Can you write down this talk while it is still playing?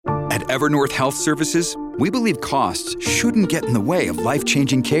At Evernorth Health Services, we believe costs shouldn't get in the way of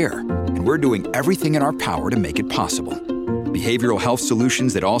life-changing care, and we're doing everything in our power to make it possible. Behavioral health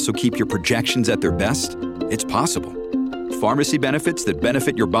solutions that also keep your projections at their best? It's possible. Pharmacy benefits that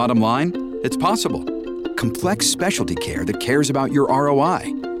benefit your bottom line? It's possible. Complex specialty care that cares about your ROI?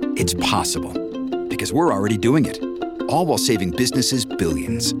 It's possible. Because we're already doing it. All while saving businesses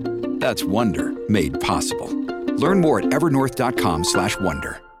billions. That's Wonder made possible. Learn more at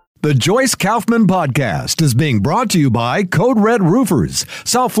evernorth.com/wonder. The Joyce Kaufman Podcast is being brought to you by Code Red Roofers,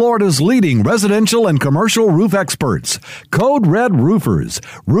 South Florida's leading residential and commercial roof experts. Code Red Roofers,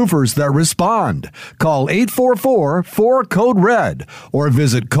 roofers that respond. Call 844-4CODE-RED or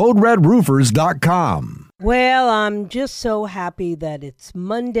visit CodeRedRoofers.com. Well, I'm just so happy that it's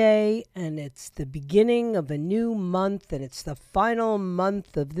Monday and it's the beginning of a new month and it's the final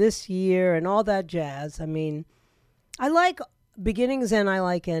month of this year and all that jazz. I mean, I like beginnings and I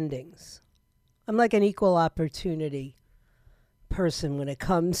like endings. I'm like an equal opportunity person when it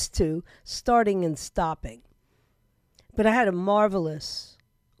comes to starting and stopping. But I had a marvelous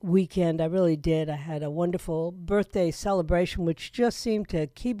weekend. I really did. I had a wonderful birthday celebration, which just seemed to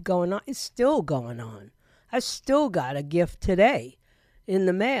keep going on. It's still going on. I still got a gift today in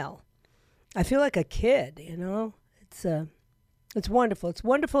the mail. I feel like a kid, you know. It's wonderful. It's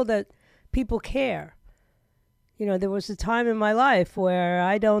wonderful that people care. You know, there was a time in my life where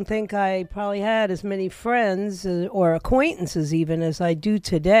I don't think I probably had as many friends or acquaintances even as I do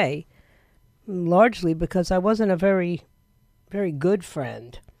today, largely because I wasn't a very, very good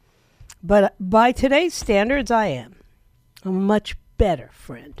friend. But by today's standards, I am a much better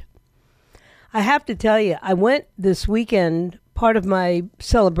friend. I have to tell you, I went this weekend. Part of my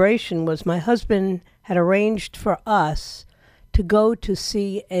celebration was my husband had arranged for us to go to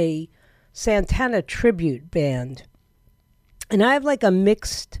see a Santana tribute band. And I have like a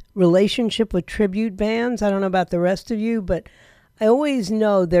mixed relationship with tribute bands. I don't know about the rest of you, but I always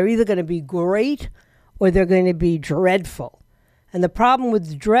know they're either going to be great or they're going to be dreadful. And the problem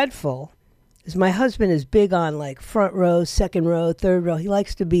with dreadful is my husband is big on like front row, second row, third row. He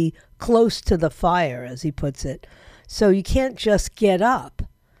likes to be close to the fire, as he puts it. So you can't just get up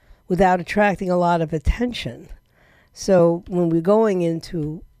without attracting a lot of attention. So when we're going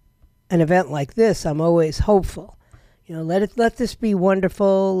into an event like this, I'm always hopeful. You know, let this be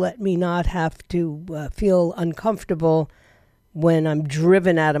wonderful. Let me not have to feel uncomfortable when I'm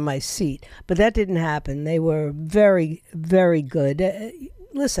driven out of my seat. But that didn't happen. They were very, very good.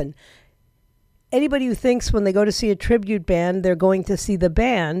 Listen, anybody who thinks when they go to see a tribute band, they're going to see the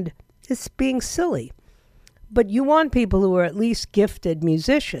band, is being silly. But you want people who are at least gifted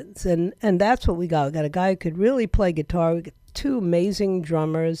musicians, and that's what we got. We got a guy who could really play guitar. We got two amazing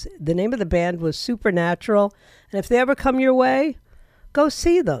drummers. The name of the band was Supernatural, and if they ever come your way, go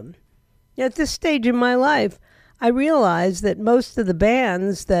see them. At this stage in my life, I realized that most of the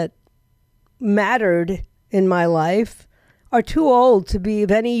bands that mattered in my life are too old to be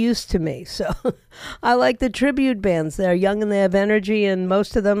of any use to me. So I like the tribute bands. They're young and they have energy, and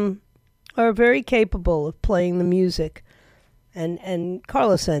most of them are very capable of playing the music. And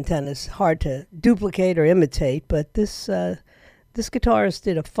Carlos Santana is hard to duplicate or imitate, but this guitarist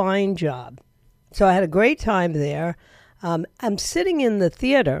did a fine job. So I had a great time there. I'm sitting in the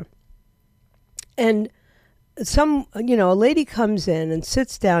theater, and a lady comes in and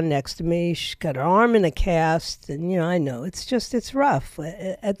sits down next to me. She's got her arm in a cast, and, I know it's rough.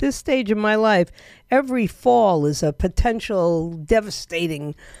 At this stage of my life, every fall is a potential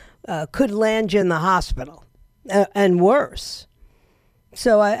devastating, could land you in the hospital. And worse.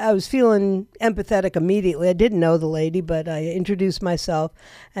 So I was feeling empathetic immediately. I didn't know the lady, but I introduced myself.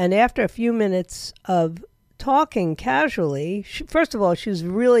 And after a few minutes of talking casually, first of all, she was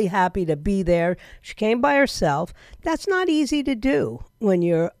really happy to be there. She came by herself. That's not easy to do when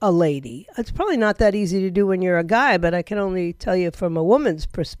you're a lady. It's probably not that easy to do when you're a guy, but I can only tell you from a woman's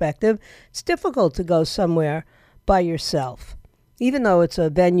perspective, it's difficult to go somewhere by yourself. Even though it's a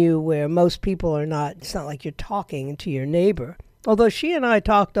venue where most people are not, it's not like you're talking to your neighbor. Although she and I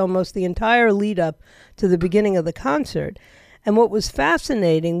talked almost the entire lead up to the beginning of the concert. And what was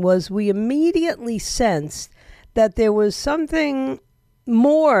fascinating was we immediately sensed that there was something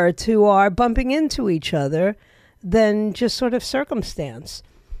more to our bumping into each other than just sort of circumstance.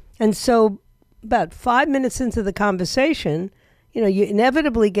 And so about 5 minutes into the conversation, you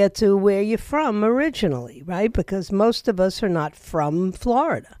inevitably get to where you're from originally, right? Because most of us are not from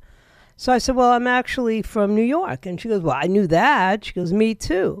Florida. So I said, well, I'm actually from New York. And she goes, well, I knew that. She goes, me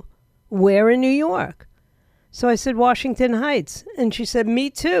too. Where in New York? So I said, Washington Heights. And she said, me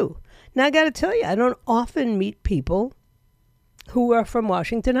too. Now, I got to tell you, I don't often meet people who are from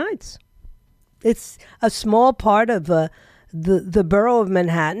Washington Heights. It's a small part of the borough of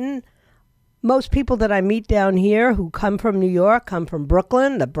Manhattan. Most people that I meet down here who come from New York come from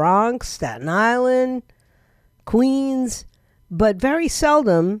Brooklyn, the Bronx, Staten Island, Queens, but very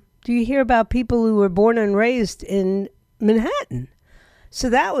seldom do you hear about people who were born and raised in Manhattan. So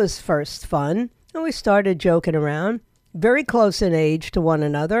that was first fun, and we started joking around, very close in age to one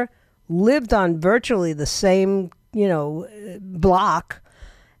another, lived on virtually the same, block,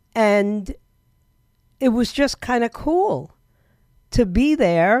 and it was just kind of cool to be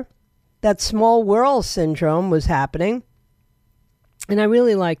there. That small world syndrome was happening. And I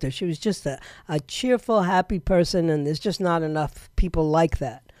really liked her. She was just a cheerful, happy person, and there's just not enough people like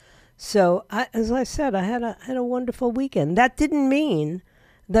that. So, as I said, I had a wonderful weekend. That didn't mean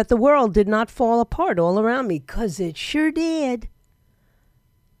that the world did not fall apart all around me, because it sure did.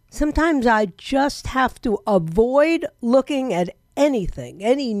 Sometimes I just have to avoid looking at anything,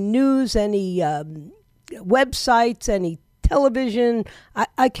 any news, any websites, any television.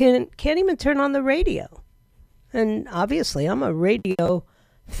 I can't even turn on the radio. And obviously I'm a radio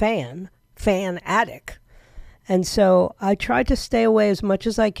fan addict. And so I try to stay away as much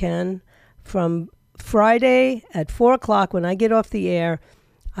as I can. From Friday at 4 o'clock when I get off the air,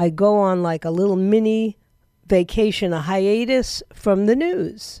 I go on like a little mini vacation, a hiatus from the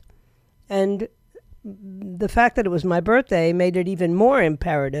news. And the fact that it was my birthday made it even more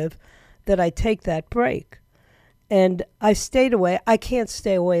imperative that I take that break. And I stayed away. I can't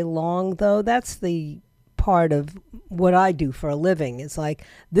stay away long, though. That's the part of what I do for a living. It's like,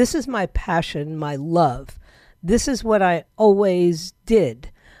 this is my passion, my love. This is what I always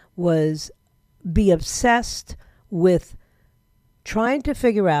did, was be obsessed with trying to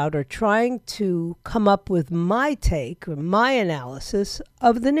figure out or trying to come up with my take or my analysis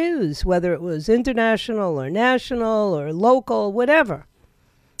of the news, whether it was international or national or local, whatever.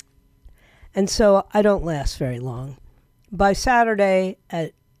 And so I don't last very long. By Saturday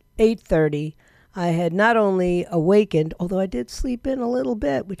at 8:30, I had not only awakened, although I did sleep in a little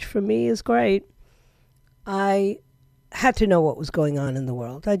bit, which for me is great, I had to know what was going on in the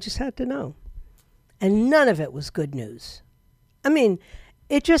world. I just had to know. And none of it was good news. I mean,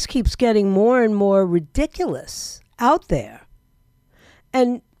 it just keeps getting more and more ridiculous out there.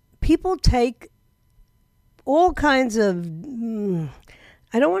 And people take all kinds of,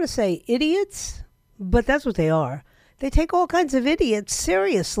 I don't want to say idiots, but that's what they are. They take all kinds of idiots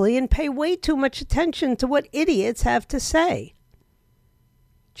seriously and pay way too much attention to what idiots have to say.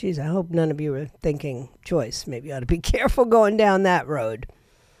 Geez, I hope none of you are thinking, Joyce, maybe you ought to be careful going down that road.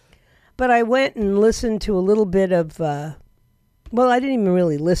 But I went and listened to a little bit of, I didn't even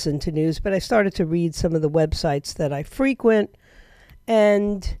really listen to news, but I started to read some of the websites that I frequent,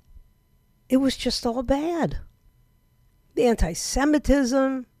 and it was just all bad. The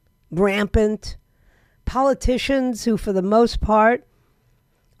anti-Semitism, rampant. Politicians who, for the most part,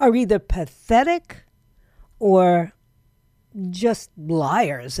 are either pathetic or just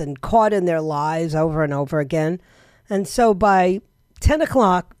liars and caught in their lies over and over again. And so by 10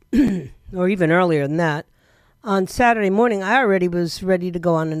 o'clock, or even earlier than that, on Saturday morning, I already was ready to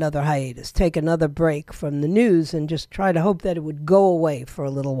go on another hiatus, take another break from the news and just try to hope that it would go away for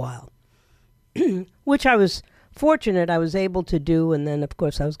a little while, which I was fortunate I was able to do. And then, of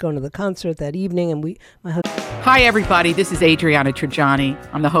course, I was going to the concert that evening, and my husband. Hi, everybody. This is Adriana Trajani.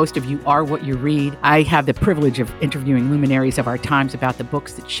 I'm the host of You Are What You Read. I have the privilege of interviewing luminaries of our times about the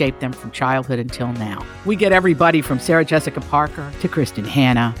books that shaped them from childhood until now. We get everybody from Sarah Jessica Parker to Kristen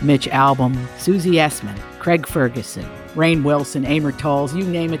Hanna, Mitch Albom, Susie Essman, Craig Ferguson, Rainn Wilson, Amor Tolls, you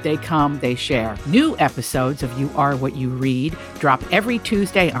name it, they come, they share. New episodes of You Are What You Read drop every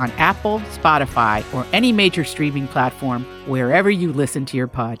Tuesday on Apple, Spotify, or any major streaming platform wherever you listen to your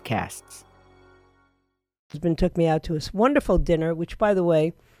podcasts. Husband took me out to this wonderful dinner, which, by the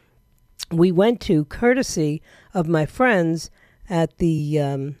way, we went to courtesy of my friends at the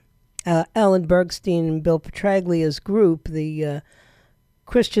Ellen Bergstein and Bill Petraglia's group, the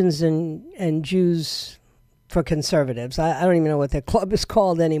Christians and Jews for Conservatives. I don't even know what their club is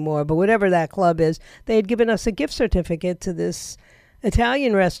called anymore, but whatever that club is, they had given us a gift certificate to this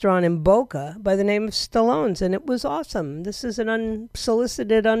Italian restaurant in Boca by the name of Stallone's, and it was awesome. This is an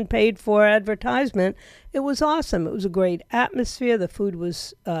unsolicited, unpaid for advertisement. It was awesome. It was a great atmosphere. The food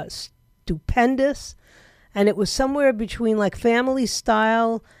was stupendous, and it was somewhere between like family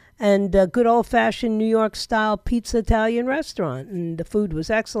style and a good old-fashioned New York style pizza Italian restaurant, and the food was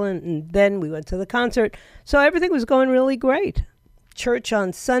excellent. And then we went to the concert, so everything was going really great. Church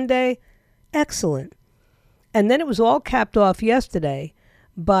on Sunday, excellent. And then it was all capped off yesterday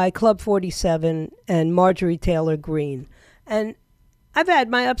by Club 47 and Marjorie Taylor Greene. And I've had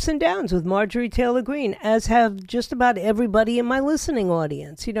my ups and downs with Marjorie Taylor Greene, as have just about everybody in my listening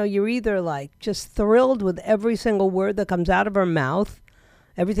audience. You know, you're either like just thrilled with every single word that comes out of her mouth,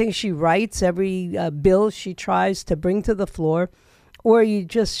 everything she writes, every bill she tries to bring to the floor, or you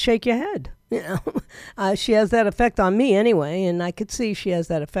just shake your head. You know, she has that effect on me anyway, and I could see she has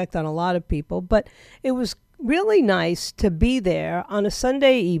that effect on a lot of people. But it was really nice to be there on a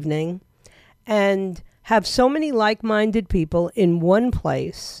Sunday evening and have so many like-minded people in one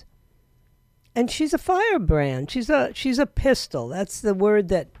place. And she's a firebrand. She's a pistol. That's the word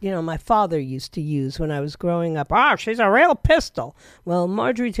that, you know, my father used to use when I was growing up. She's a real pistol. Well,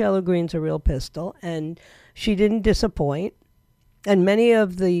 Marjorie Taylor Greene's a real pistol, and she didn't disappoint. And many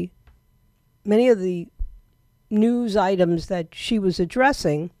of the news items that she was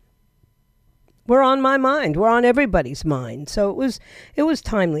addressing were on my mind, were on everybody's mind. So it was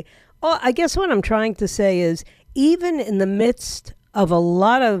timely. Oh, I guess what I'm trying to say is, even in the midst of a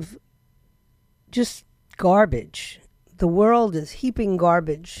lot of just garbage, the world is heaping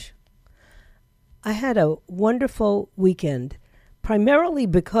garbage, I had a wonderful weekend, primarily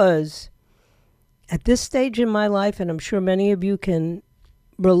because at this stage in my life, and I'm sure many of you can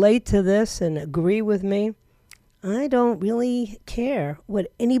relate to this and agree with me, I don't really care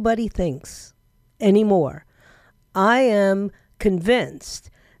what anybody thinks anymore. I am convinced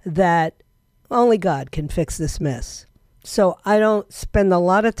that only God can fix this mess. So I don't spend a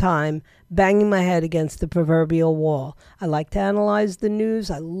lot of time banging my head against the proverbial wall. I like to analyze the news.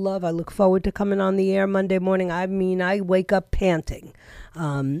 I look forward to coming on the air Monday morning. I mean, I wake up panting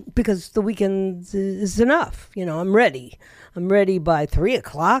because the weekend is enough. You know, I'm ready. I'm ready by 3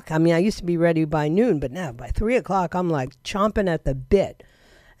 o'clock. I mean, I used to be ready by noon, but now by 3 o'clock, I'm like chomping at the bit.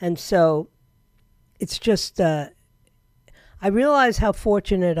 And so it's just, I realize how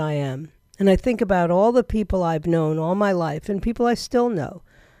fortunate I am. And I think about all the people I've known all my life and people I still know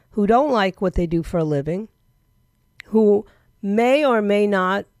who don't like what they do for a living, who may or may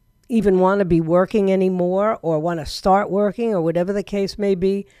not even want to be working anymore or want to start working or whatever the case may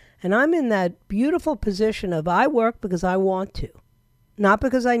be. And I'm in that beautiful position of I work because I want to, not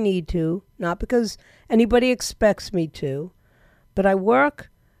because I need to, not because anybody expects me to, but I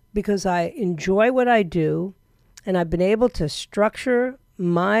work because I enjoy what I do, and I've been able to structure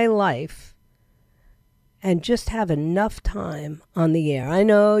my life and just have enough time on the air. I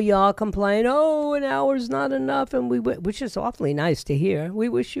know y'all complain, an hour's not enough, and which is awfully nice to hear. We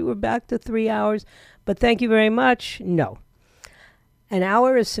wish you were back to 3 hours, but thank you very much. No. An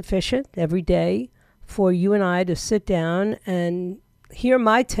hour is sufficient every day for you and I to sit down and hear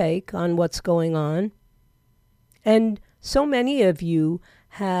my take on what's going on. And so many of you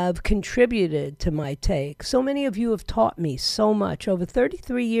have contributed to my take. So many of you have taught me so much. Over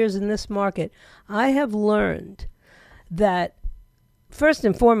 33 years in this market, I have learned that, first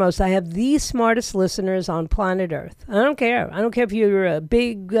and foremost, I have the smartest listeners on planet Earth. I don't care. I don't care if you're a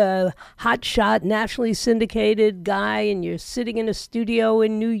big, hotshot, nationally syndicated guy and you're sitting in a studio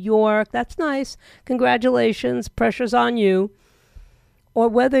in New York. That's nice. Congratulations. Pressure's on you. Or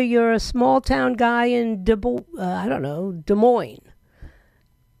whether you're a small-town guy in Des Moines.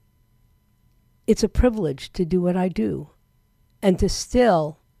 It's a privilege to do what I do and to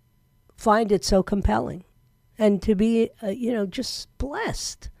still find it so compelling and to be, just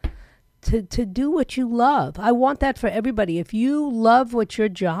blessed to do what you love. I want that for everybody. If you love what your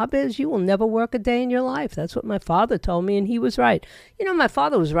job is, you will never work a day in your life. That's what my father told me, and he was right. You know, my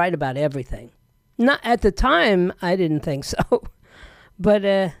father was right about everything. Not at the time, I didn't think so. But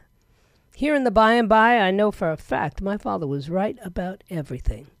here in the by and by, I know for a fact my father was right about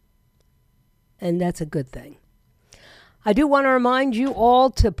everything. And that's a good thing. I do want to remind you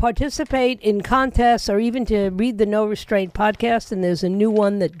all to participate in contests or even to read the No Restraint podcast. And there's a new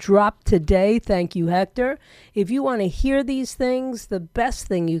one that dropped today. Thank you, Hector. If you want to hear these things, the best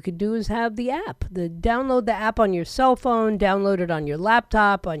thing you could do is have the app. Download the app on your cell phone, download it on your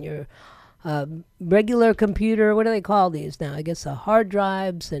laptop, on your regular computer. What do they call these now? I guess hard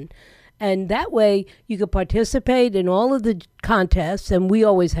drives. And that way you can participate in all of the contests, and we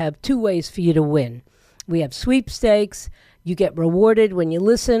always have 2 ways for you to win. We have sweepstakes. You get rewarded when you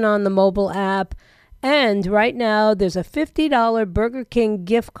listen on the mobile app. And right now there's a $50 Burger King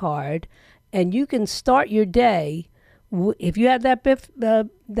gift card, and you can start your day. If you had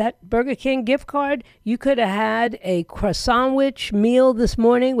that Burger King gift card, you could have had a croissant meal this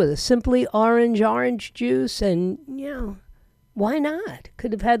morning with a Simply orange juice, and, why not?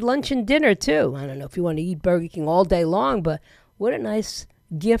 Could have had lunch and dinner, too. I don't know if you want to eat Burger King all day long, but what a nice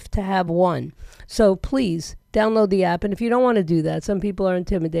gift to have won. So please download the app. And if you don't want to do that, some people are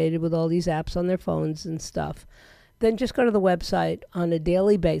intimidated with all these apps on their phones and stuff. then just go to the website on a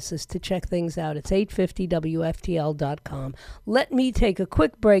daily basis to check things out. It's 850wftl.com. Let me take a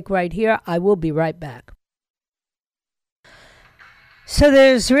quick break right here. I will be right back. So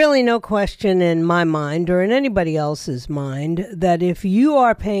there's really no question in my mind or in anybody else's mind that if you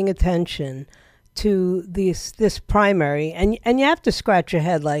are paying attention to this primary, and you have to scratch your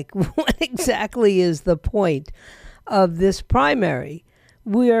head like, what exactly is the point of this primary?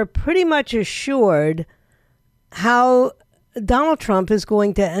 We are pretty much assured how Donald Trump is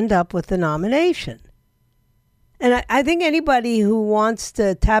going to end up with the nomination. And I think anybody who wants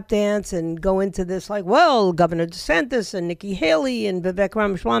to tap dance and go into this like, well, Governor DeSantis and Nikki Haley and Vivek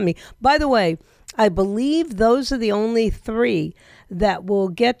Ramaswamy. By the way, I believe those are the only three that will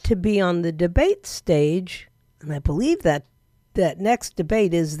get to be on the debate stage. And I believe that next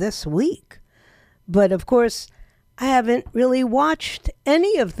debate is this week. But of course, I haven't really watched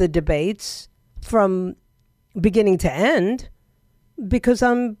any of the debates from beginning to end because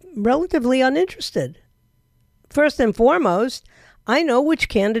I'm relatively uninterested. First and foremost, I know which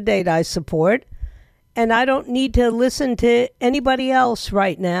candidate I support, and I don't need to listen to anybody else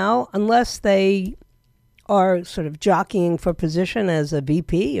right now unless they are sort of jockeying for position as a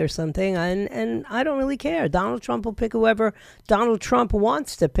VP or something, and I don't really care. Donald Trump will pick whoever Donald Trump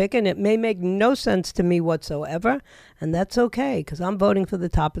wants to pick, and it may make no sense to me whatsoever, and that's okay, because I'm voting for the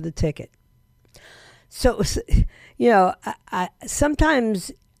top of the ticket. So, I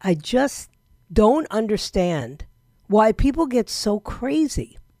sometimes I just don't understand why people get so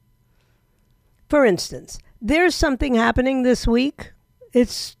crazy. For instance, there's something happening this week. It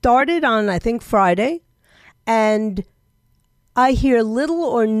started on, I think, Friday, and I hear little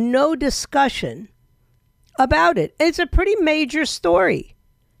or no discussion about it. It's a pretty major story.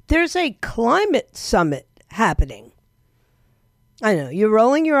 There's a climate summit happening. I know, you're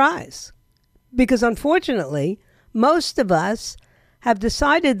rolling your eyes because unfortunately, most of us have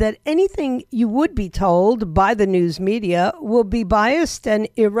decided that anything you would be told by the news media will be biased and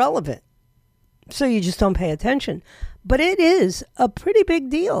irrelevant. So you just don't pay attention. But it is a pretty big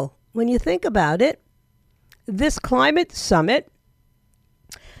deal when you think about it. This climate summit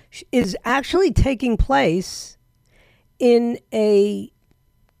is actually taking place in a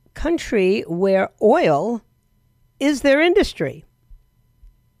country where oil is their industry.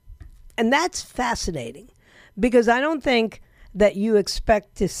 And that's fascinating because I don't think that you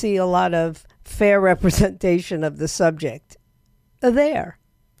expect to see a lot of fair representation of the subject there.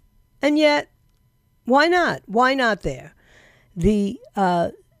 And yet, why not? Why not there? The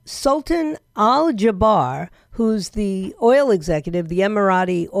Sultan Al Jaber, who's the oil executive, the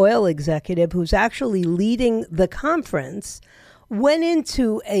Emirati oil executive, who's actually leading the conference, went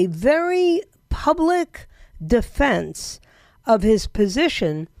into a very public defense of his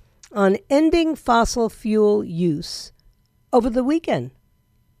position on ending fossil fuel use over the weekend.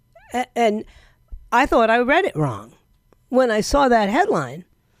 And I thought I read it wrong when I saw that headline.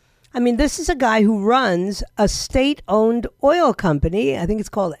 I mean, this is a guy who runs a state-owned oil company. I think it's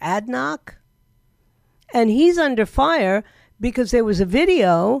called ADNOC. And he's under fire because there was a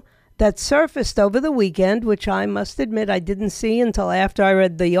video that surfaced over the weekend, which I must admit I didn't see until after I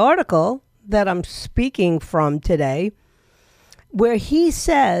read the article that I'm speaking from today, where he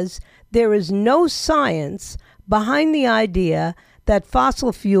says there is no science behind the idea that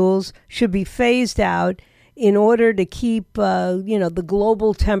fossil fuels should be phased out in order to keep, the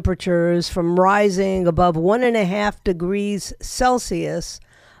global temperatures from rising above 1.5 degrees Celsius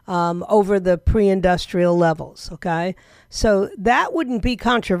over the pre-industrial levels, okay? So that wouldn't be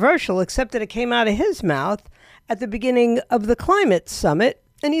controversial, except that it came out of his mouth at the beginning of the climate summit,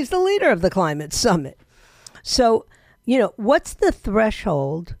 and he's the leader of the climate summit. So, what's the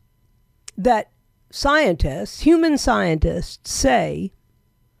threshold that scientists, human scientists, say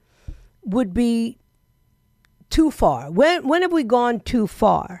would be too far? When have we gone too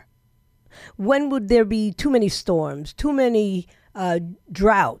far? When would there be too many storms, too many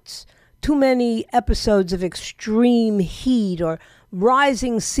droughts, too many episodes of extreme heat or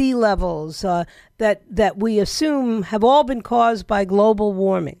rising sea levels that we assume have all been caused by global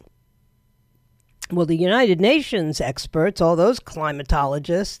warming? Well, the United Nations experts, all those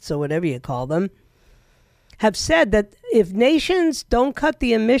climatologists or whatever you call them, have said that if nations don't cut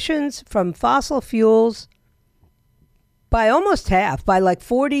the emissions from fossil fuels by almost half, by like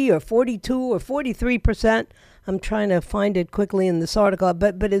 40 or 42 or 43%, I'm trying to find it quickly in this article,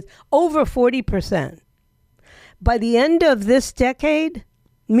 but it's over 40%. By the end of this decade,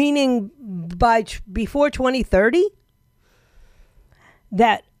 meaning before 2030,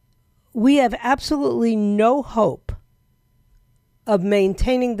 that we have absolutely no hope of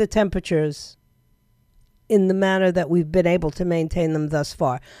maintaining the temperatures in the manner that we've been able to maintain them thus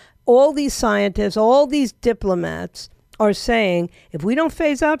far. All these scientists, all these diplomats are saying, if we don't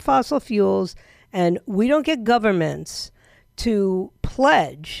phase out fossil fuels and we don't get governments to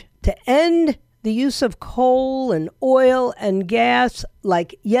pledge to end the use of coal and oil and gas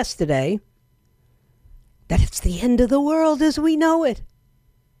like yesterday, that it's the end of the world as we know it.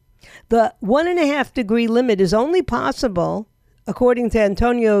 The 1.5 degree limit is only possible, according to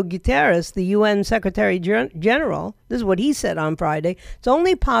Antonio Guterres, the UN Secretary General. This is what he said on Friday. It's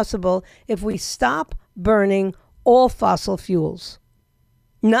only possible if we stop burning all fossil fuels.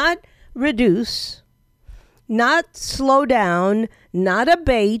 Not reduce, not slow down, not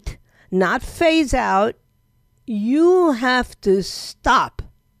abate, not phase out. You have to stop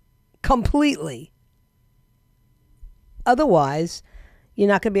completely. Otherwise, you're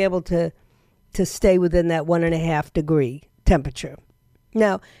not going to be able to stay within that 1.5 degree temperature.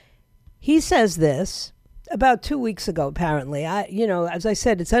 Now, he says this about 2 weeks ago, apparently. As I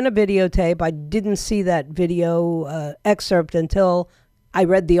said, it's on a videotape. I didn't see that video excerpt until I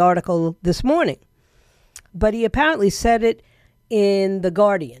read the article this morning. But he apparently said it in The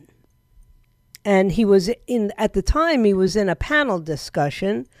Guardian. And at the time, he was in a panel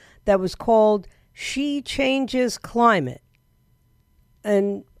discussion that was called She Changes Climate.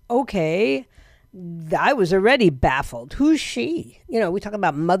 And okay, I was already baffled. Who's she? We talk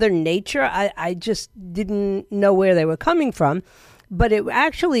about Mother Nature. I just didn't know where they were coming from. But it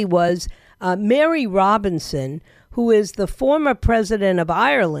actually was Mary Robinson, who is the former president of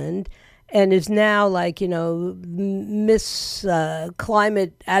Ireland and is now Miss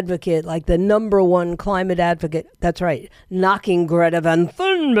Climate Advocate, like the #1 climate advocate. That's right, knocking Greta Van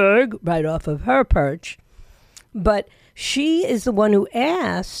Thunberg right off of her perch. But she is the one who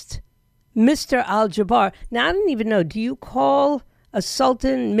asked Mr. Al-Jabbar. Now, I don't even know, do you call a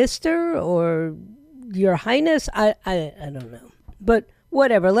sultan Mr. or Your Highness? I don't know. But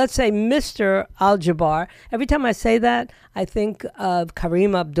whatever, let's say Mr. Al-Jabbar. Every time I say that, I think of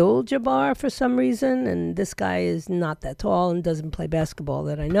Kareem Abdul-Jabbar for some reason, and this guy is not that tall and doesn't play basketball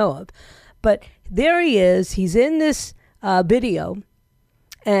that I know of. But there he is. He's in this video,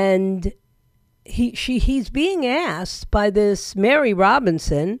 and he's being asked by this Mary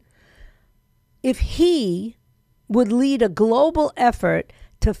Robinson if he would lead a global effort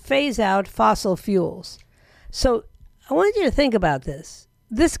to phase out fossil fuels. So I want you to think about this.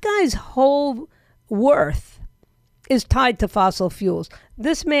 This guy's whole worth is tied to fossil fuels.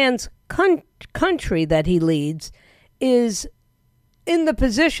 This man's country that he leads is in the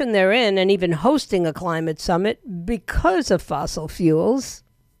position they're in and even hosting a climate summit because of fossil fuels.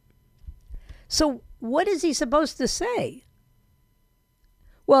 So what is he supposed to say?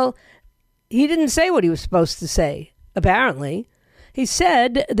 Well, he didn't say what he was supposed to say, apparently. He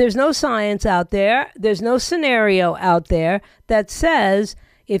said there's no science out there, there's no scenario out there that says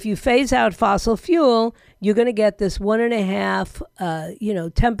if you phase out fossil fuel, you're going to get this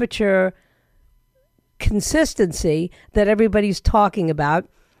 1.5, temperature consistency that everybody's talking about.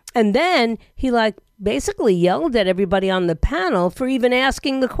 And then he basically yelled at everybody on the panel for even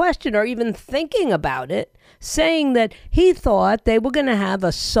asking the question or even thinking about it, saying that he thought they were going to have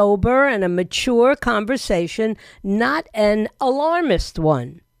a sober and a mature conversation, not an alarmist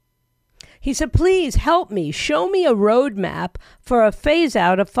one. He said, please help me, show me a roadmap for a phase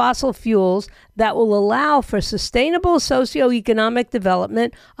out of fossil fuels that will allow for sustainable socioeconomic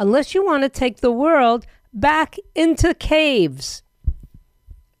development unless you want to take the world back into caves.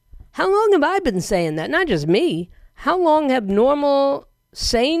 How long have I been saying that? Not just me. How long have normal,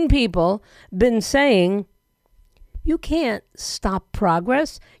 sane people been saying, you can't stop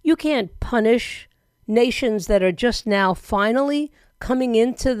progress. You can't punish nations that are just now finally coming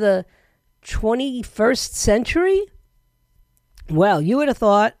into the 21st century? Well, you would have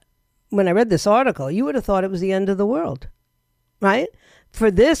thought, when I read this article, you would have thought it was the end of the world, right?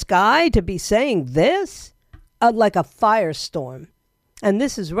 For this guy to be saying this, like a firestorm. And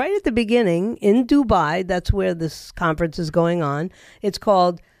this is right at the beginning in Dubai. That's where this conference is going on. It's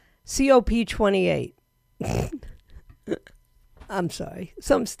called COP28. I'm sorry.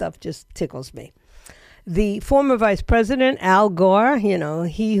 Some stuff just tickles me. The former Vice President, Al Gore,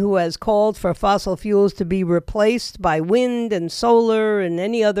 he who has called for fossil fuels to be replaced by wind and solar and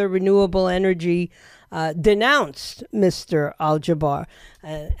any other renewable energy, denounced Mr. Al-Jabbar.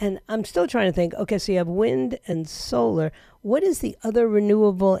 And I'm still trying to think, okay, so you have wind and solar. What is the other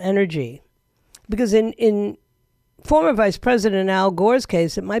renewable energy? Because in former Vice President Al Gore's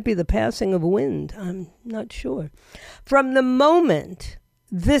case, it might be the passing of wind. I'm not sure. From the moment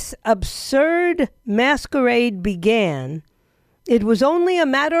this absurd masquerade began, It was only a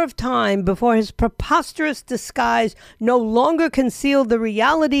matter of time before his preposterous disguise no longer concealed the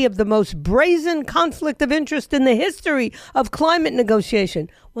reality of the most brazen conflict of interest in the history of climate negotiation.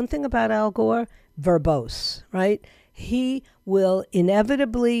 One thing about Al Gore, verbose, right? He will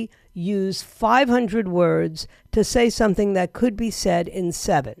inevitably use 500 words to say something that could be said in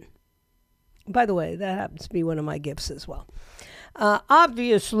 7. By the way, that happens to be one of my gifts as well.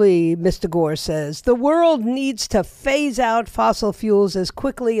 Obviously, Mr. Gore says, the world needs to phase out fossil fuels as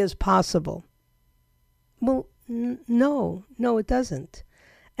quickly as possible. Well, no, it doesn't.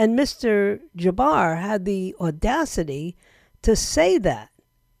 And Mr. Jabbar had the audacity to say that.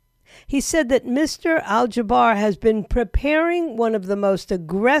 He said that Mr. Al-Jabbar has been preparing one of the most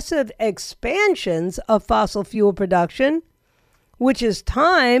aggressive expansions of fossil fuel production, which is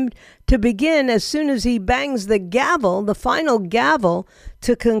timed to begin as soon as he bangs the gavel, the final gavel,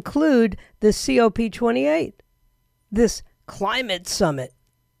 to conclude the COP28, this climate summit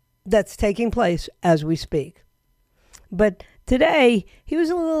that's taking place as we speak. But today, he was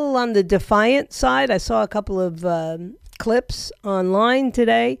a little on the defiant side. I saw a couple of clips online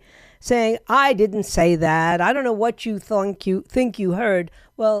today saying, I didn't say that. I don't know what you think you heard.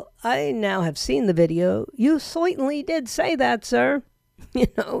 Well, I now have seen the video. You certainly did say that, sir.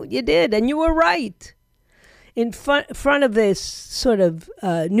 You did, and you were right. In front of this sort of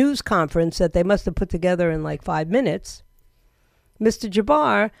news conference that they must have put together in like 5 minutes, Mr.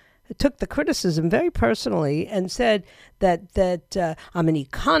 Jabbar took the criticism very personally and said that I'm an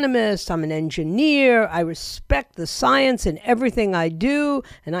economist, I'm an engineer, I respect the science in everything I do,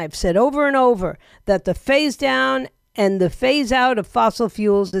 and I've said over and over that the phase down and the phase out of fossil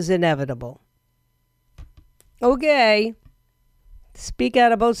fuels is inevitable. Okay. Speak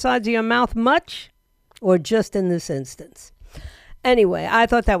out of both sides of your mouth much, or just in this instance? Anyway, I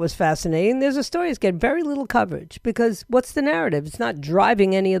thought that was fascinating. There's a story that's getting very little coverage because what's the narrative? It's not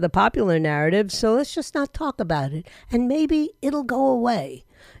driving any of the popular narratives, so let's just not talk about it. And maybe it'll go away.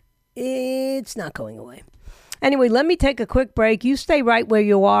 It's not going away. Anyway, let me take a quick break. You stay right where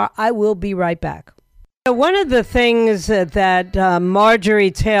you are. I will be right back. One of the things that Marjorie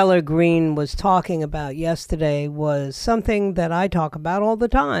Taylor Greene was talking about yesterday was something that I talk about all the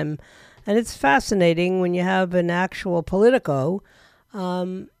time. And it's fascinating when you have an actual politico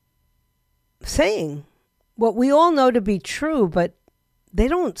saying what we all know to be true, but they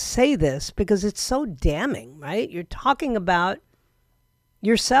don't say this because it's so damning, right? You're talking about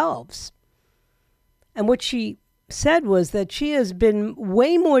yourselves. And what she said was that she has been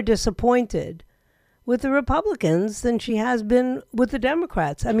way more disappointed with the Republicans than she has been with the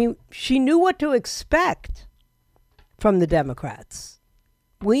Democrats. I mean, she knew what to expect from the Democrats.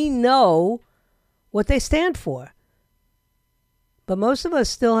 We know what they stand for. But most of us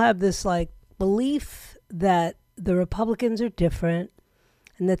still have this belief that the Republicans are different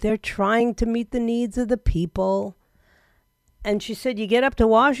and that they're trying to meet the needs of the people. And she said you get up to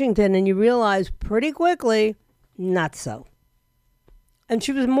Washington and you realize pretty quickly, not so. And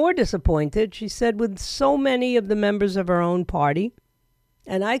she was more disappointed, she said, with so many of the members of her own party.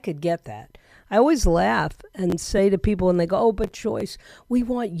 And I could get that. I always laugh and say to people when they go, oh, but Joyce, we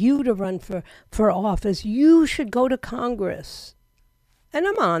want you to run for office. You should go to Congress. And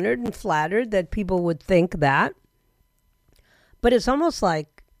I'm honored and flattered that people would think that. But it's almost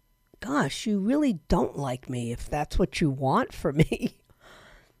like, gosh, you really don't like me if that's what you want for me.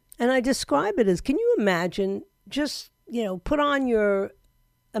 And I describe it as, can you imagine, just, put on your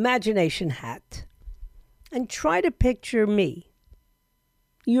imagination hat and try to picture me,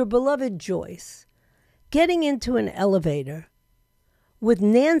 your beloved Joyce, getting into an elevator with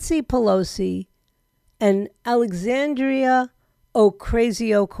Nancy Pelosi and Alexandria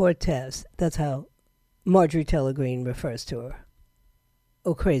Ocasio-Cortez. That's how Marjorie Taylor Greene refers to her.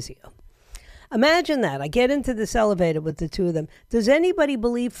 Ocasio. Imagine that. I get into this elevator with the two of them. Does anybody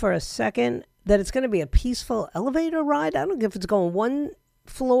believe for a second that it's going to be a peaceful elevator ride? I don't know if it's going 1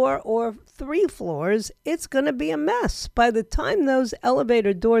 floor or 3 floors. It's going to be a mess. By the time those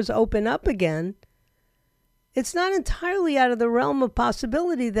elevator doors open up again, it's not entirely out of the realm of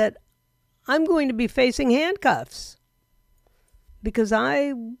possibility that I'm going to be facing handcuffs, because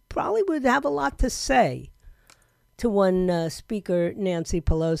I probably would have a lot to say to one Speaker Nancy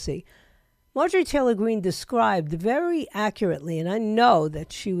Pelosi. Marjorie Taylor Greene described very accurately, and I know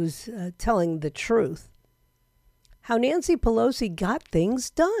that she was telling the truth, how Nancy Pelosi got things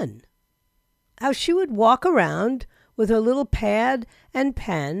done. How she would walk around with her little pad and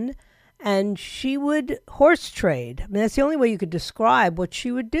pen, and she would horse trade. I mean, that's the only way you could describe what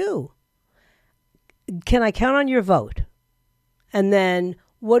she would do. Can I count on your vote? And then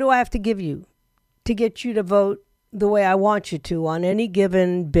what do I have to give you to get you to vote the way I want you to on any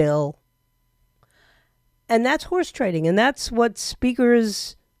given bill. And that's horse trading, and that's what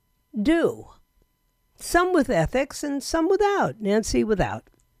speakers do. Some with ethics and some without. Nancy without.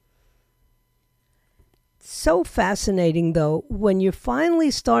 So fascinating, though, when you're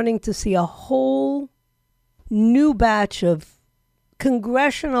finally starting to see a whole new batch of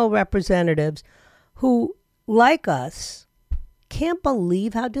congressional representatives who, like us, can't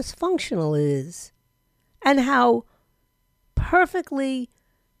believe how dysfunctional it is and how perfectly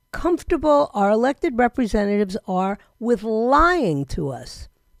comfortable our elected representatives are with lying to us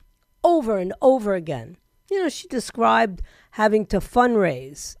over and over again. You know, she described having to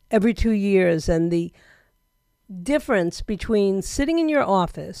fundraise every 2 years and the difference between sitting in your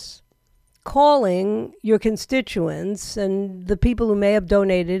office, calling your constituents and the people who may have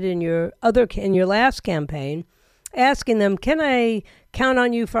donated in your last campaign, asking them, can I count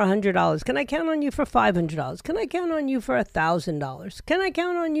on you for $100? Can I count on you for $500? Can I count on you for $1,000? Can I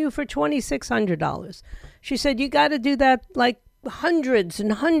count on you for $2,600? She said, you got to do that like hundreds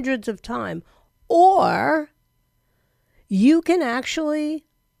and hundreds of times. Or you can actually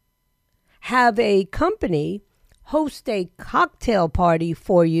have a company host a cocktail party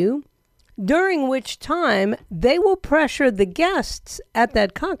for you, during which time they will pressure the guests at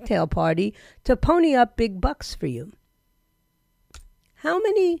that cocktail party to pony up big bucks for you. How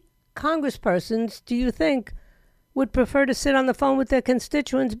many congresspersons do you think would prefer to sit on the phone with their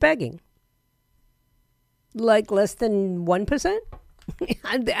constituents begging? Like less than 1%?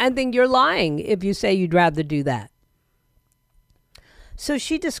 I think you're lying if you say you'd rather do that. So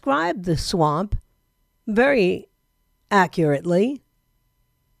she described the swamp very accurately.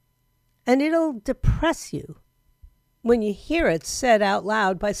 And it'll depress you when you hear it said out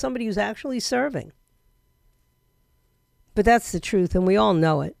loud by somebody who's actually serving. But that's the truth, and we all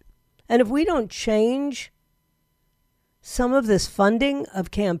know it. And if we don't change some of this funding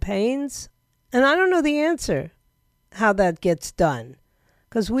of campaigns, and I don't know the answer how that gets done,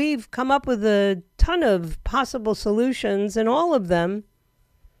 because we've come up with a ton of possible solutions, and all of them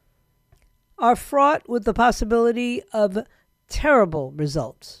are fraught with the possibility of terrible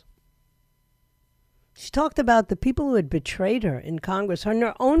results. She talked about the people who had betrayed her in Congress in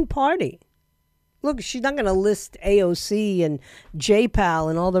her own party. Look, she's not going to list AOC and JPAL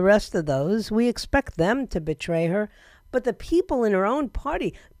and all the rest of those. We expect them to betray her. But the people in her own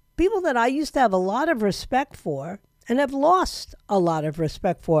party, people that I used to have a lot of respect for and have lost a lot of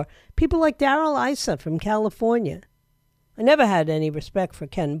respect for, people like Darrell Issa from California. I never had any respect for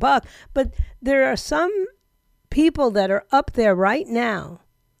Ken Buck, but there are some people that are up there right now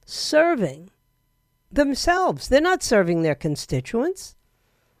serving themselves. They're not serving their constituents,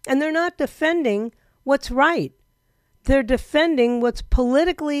 and they're not defending what's right. They're defending what's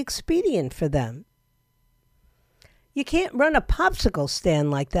politically expedient for them. You can't run a popsicle stand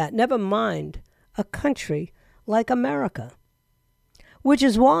like that, never mind a country like America. Which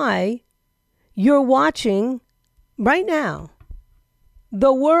is why you're watching right now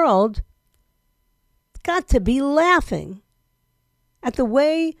the world got to be laughing at the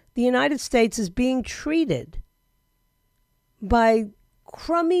way the United States is being treated by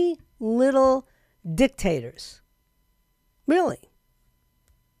crummy little dictators. Really.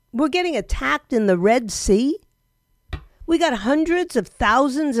 We're getting attacked in the Red Sea. We got hundreds of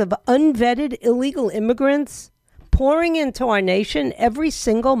thousands of unvetted illegal immigrants pouring into our nation every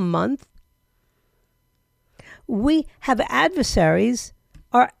single month. We have adversaries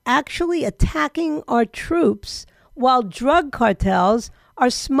are actually attacking our troops while drug cartels are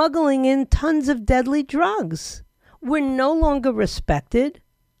smuggling in tons of deadly drugs. We're no longer respected,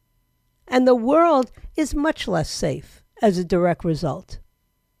 and the world is much less safe as a direct result.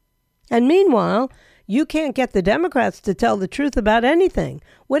 And meanwhile, you can't get the Democrats to tell the truth about anything.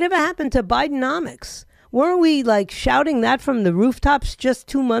 Whatever happened to Bidenomics? Weren't we like shouting that from the rooftops just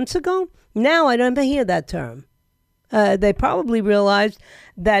 2 months ago? Now I don't ever hear that term. They probably realized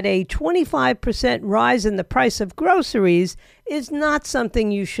that a 25% rise in the price of groceries is not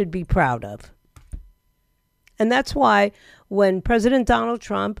something you should be proud of. And that's why when President Donald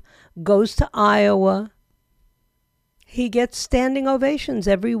Trump goes to Iowa, he gets standing ovations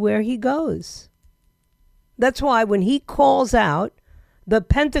everywhere he goes. That's why when he calls out the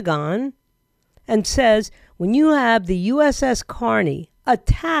Pentagon and says, when you have the USS Carney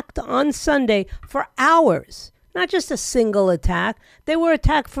attacked on Sunday for hours, not just a single attack. They were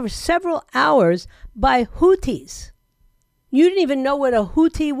attacked for several hours by Houthis. You didn't even know what a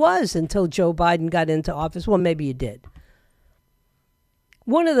Houthi was until Joe Biden got into office. Well, maybe you did.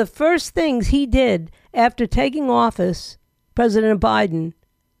 One of the first things he did after taking office, President Biden,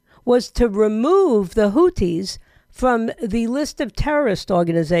 was to remove the Houthis from the list of terrorist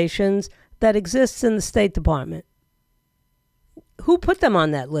organizations that exists in the State Department. Who put them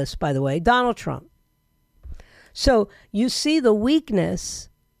on that list, by the way? Donald Trump. So you see the weakness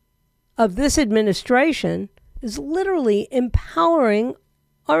of this administration is literally empowering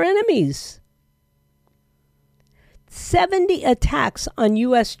our enemies. 70 attacks on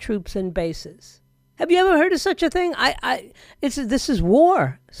U.S. troops and bases. Have you ever heard of such a thing? This is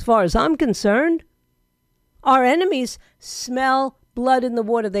war, as far as I'm concerned. Our enemies smell blood in the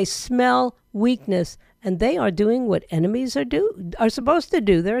water. They smell weakness, and they are doing what enemies are supposed to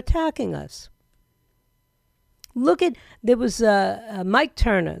do. They're attacking us. There was Mike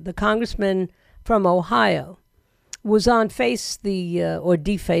Turner, the congressman from Ohio, was on or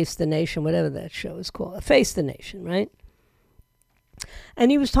Deface the Nation, whatever that show is called. Face the Nation, right? And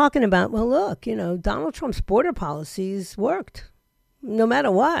he was talking about, well, look, Donald Trump's border policies worked no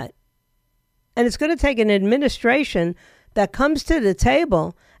matter what. And it's going to take an administration that comes to the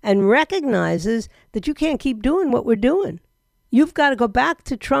table and recognizes that you can't keep doing what we're doing. You've got to go back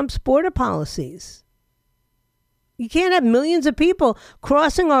to Trump's border policies. You can't have millions of people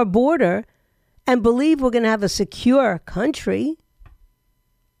crossing our border and believe we're going to have a secure country.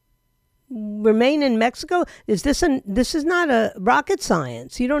 Remain in Mexico? This is not a rocket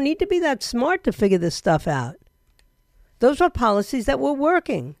science. You don't need to be that smart to figure this stuff out. Those were policies that were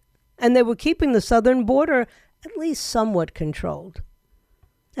working, and they were keeping the southern border at least somewhat controlled.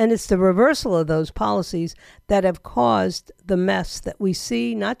 And it's the reversal of those policies that have caused the mess that we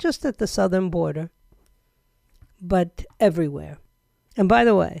see, not just at the southern border, but everywhere. And by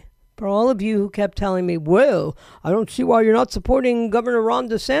the way, for all of you who kept telling me, well, I don't see why you're not supporting Governor Ron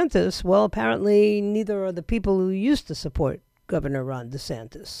DeSantis. Well, apparently neither are the people who used to support Governor Ron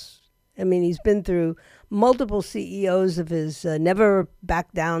DeSantis. I mean, he's been through multiple CEOs of his Never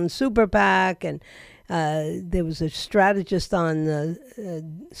Back Down Super PAC, and there was a strategist on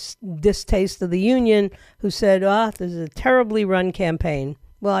Distaste of the Union who said, this is a terribly run campaign.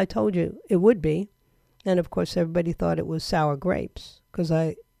 Well, I told you it would be. And, of course, everybody thought it was sour grapes because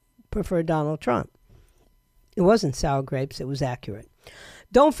I prefer Donald Trump. It wasn't sour grapes. It was accurate.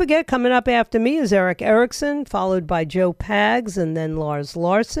 Don't forget, coming up after me is Eric Erickson, followed by Joe Pags, and then Lars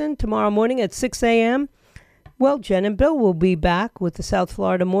Larson. Tomorrow morning at 6 a.m., well, Jen and Bill will be back with the South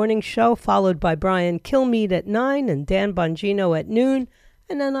Florida Morning Show, followed by Brian Kilmeade at 9 and Dan Bongino at noon.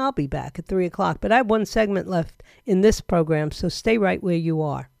 And then I'll be back at 3 o'clock. But I have one segment left in this program, so stay right where you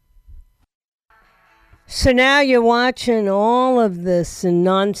are. So now you're watching all of this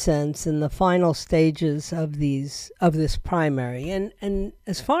nonsense in the final stages of this primary. And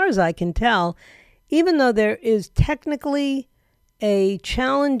as far as I can tell, even though there is technically a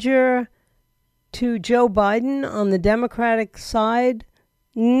challenger to Joe Biden on the Democratic side,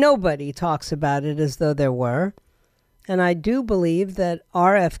 nobody talks about it as though there were. And I do believe that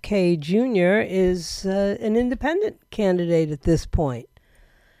RFK Jr. is an independent candidate at this point.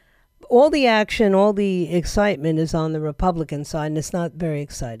 All the action, all the excitement is on the Republican side, and it's not very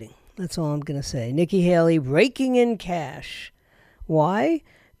exciting. That's all I'm going to say. Nikki Haley raking in cash. Why?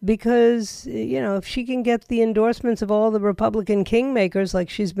 Because, if she can get the endorsements of all the Republican kingmakers like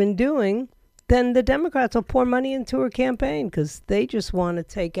she's been doing, then the Democrats will pour money into her campaign because they just want to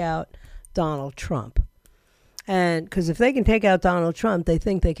take out Donald Trump. And because if they can take out Donald Trump, they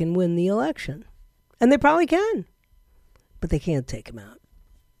think they can win the election. And they probably can. But they can't take him out.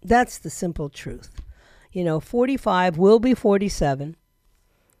 That's the simple truth. 45 will be 47.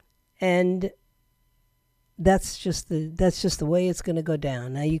 And that's just the way it's going to go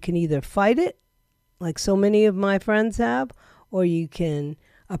down. Now, you can either fight it, like so many of my friends have, or you can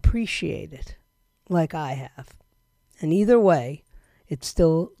appreciate it, like I have. And either way, it's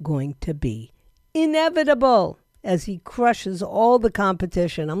still going to be inevitable as he crushes all the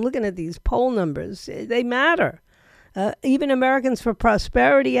competition. I'm looking at these poll numbers. They matter. Even Americans for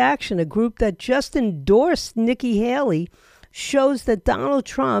Prosperity Action, a group that just endorsed Nikki Haley, shows that Donald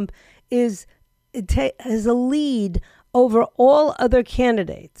Trump has a lead over all other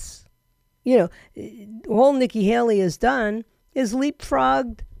candidates. All Nikki Haley has done is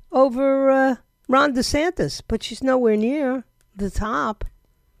leapfrogged over Ron DeSantis, but she's nowhere near the top.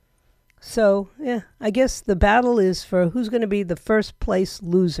 So, yeah, I guess the battle is for who's going to be the first place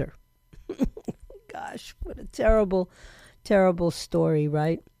loser. Gosh, what a terrible, terrible story,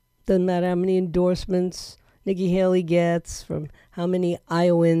 right? Doesn't matter how many endorsements Nikki Haley gets from how many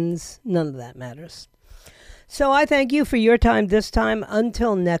Iowans. None of that matters. So I thank you for your time this time.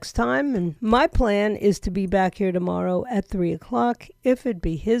 Until next time. And my plan is to be back here tomorrow at 3 o'clock, if it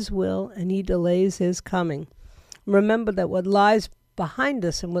be his will and he delays his coming. Remember that what lies behind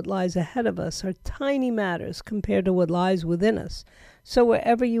us and what lies ahead of us are tiny matters compared to what lies within us. So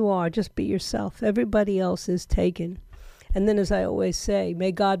wherever you are, just be yourself. Everybody else is taken. And then, as I always say,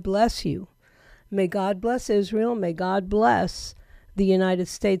 may God bless you. May God bless Israel. May God bless the United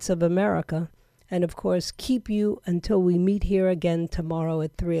States of America. And, of course, keep you until we meet here again tomorrow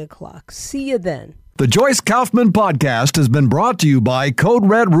at 3 o'clock. See you then. The Joyce Kaufman Podcast has been brought to you by Code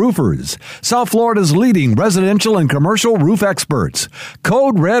Red Roofers, South Florida's leading residential and commercial roof experts.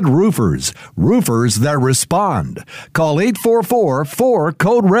 Code Red Roofers, roofers that respond. Call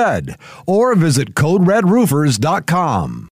 844-4-CODE-RED or visit CodeRedRoofers.com.